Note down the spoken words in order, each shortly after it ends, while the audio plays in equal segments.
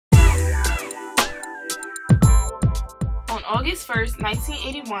August 1st,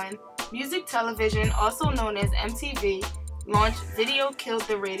 1981, music television, also known as MTV, launched Video Killed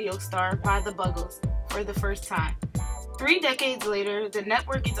the Radio Star by the Buggles for the first time. 3 decades later, the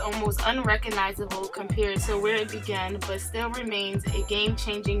network is almost unrecognizable compared to where it began, but still remains a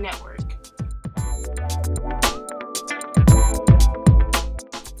game-changing network.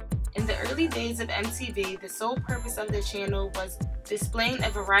 In the early days of MTV, the sole purpose of the channel was displaying a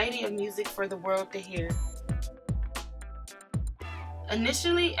variety of music for the world to hear.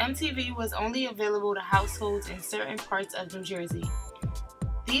 Initially, MTV was only available to households in certain parts of New Jersey.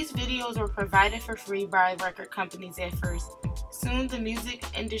 These videos were provided for free by record companies at first. Soon, the music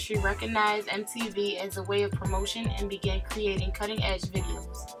industry recognized MTV as a way of promotion and began creating cutting-edge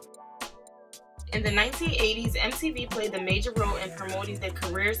videos. In the 1980s, MTV played a major role in promoting the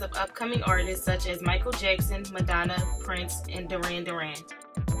careers of upcoming artists such as Michael Jackson, Madonna, Prince, and Duran Duran.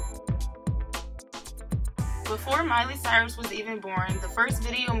 Before Miley Cyrus was even born, the first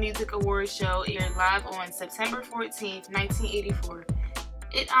Video Music Awards show aired live on September 14, 1984.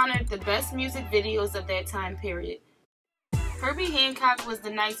 It honored the best music videos of that time period. Herbie Hancock was the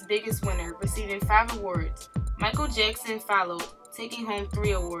night's biggest winner, receiving 5 awards. Michael Jackson followed, taking home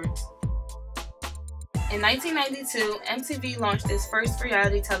 3 awards. In 1992, MTV launched its first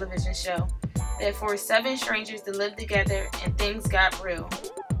reality television show that forced 7 strangers to live together and things got real.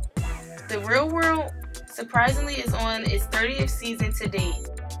 The Real World, surprisingly, is on its 30th season to date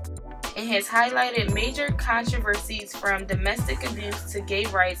and has highlighted major controversies from domestic abuse to gay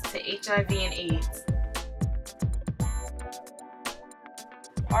rights to HIV and AIDS.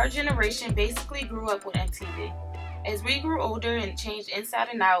 Our generation basically grew up with MTV. As we grew older and changed inside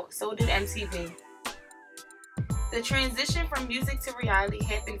and out, so did MTV. The transition from music to reality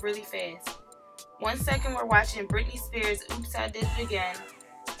happened really fast. One second we're watching Britney Spears' Oops, I Did It Again,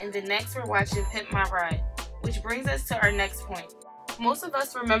 and the next we're watching Pimp My Ride, which brings us to our next point. Most of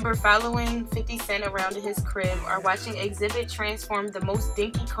us remember following 50 Cent around in his crib or watching Exhibit transform the most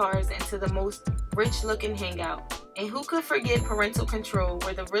dinky cars into the most rich-looking hangout. And who could forget Parental Control,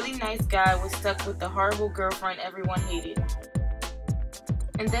 where the really nice guy was stuck with the horrible girlfriend everyone hated.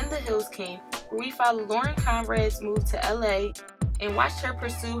 And then The Hills came, where we followed Lauren Conrad's move to LA and watched her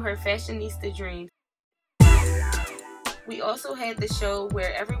pursue her fashionista dreams. We also had the show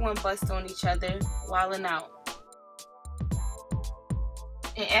where everyone bussed on each other, wildin' out.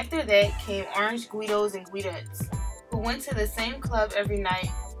 And after that came Orange Guidos and Guidettes, who went to the same club every night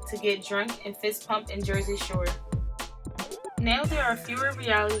to get drunk and fist pump in Jersey Shore. Now there are fewer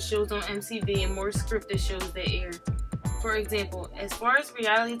reality shows on MTV and more scripted shows that air. For example, as far as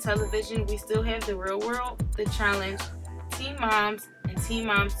reality television, we still have The Real World, The Challenge, Teen Moms, and Teen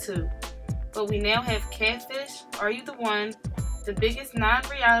Moms 2. But we now have Catfish, Are You the One? The biggest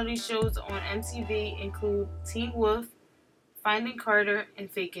non-reality shows on MTV include Teen Wolf, Finding Carter,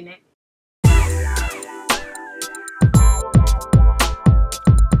 and Faking It.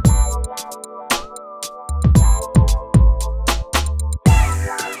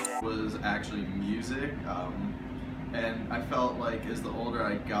 Was actually music, and I felt like as the older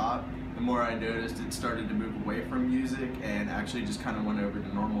I got, the more I noticed it started to move away from music and actually just kind of went over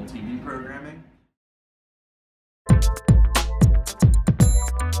to normal TV programming.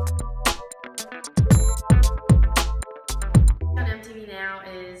 On MTV now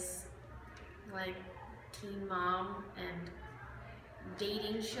is like Teen Mom and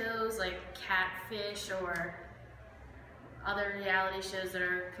dating shows like Catfish or other reality shows that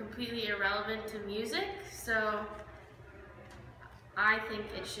are completely irrelevant to music. So I think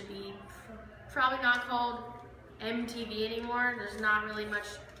it should be probably not called MTV anymore. There's not really much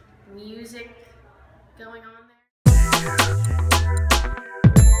music going on there.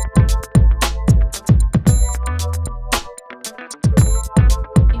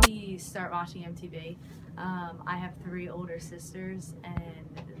 Start watching MTV. I have 3 older sisters and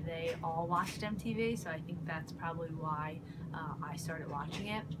they all watched MTV, so I think that's probably why I started watching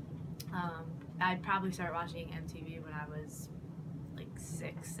it. I'd probably start watching MTV when I was like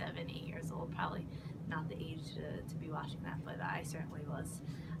 6, 7, 8 years old, probably not the age to be watching that, but I certainly was.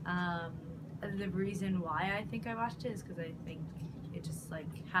 The reason why I think I watched it is because I think it just like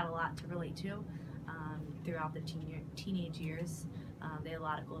had a lot to relate to throughout the teenage years. They had a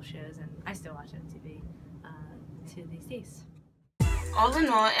lot of cool shows, and I still watch MTV to these days. All in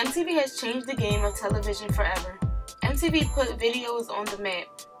all, MTV has changed the game of television forever. MTV put videos on the map,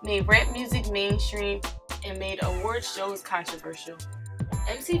 made rap music mainstream, and made award shows controversial.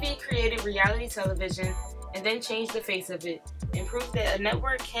 MTV created reality television and then changed the face of it, and proved that a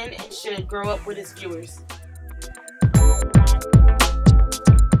network can and should grow up with its viewers.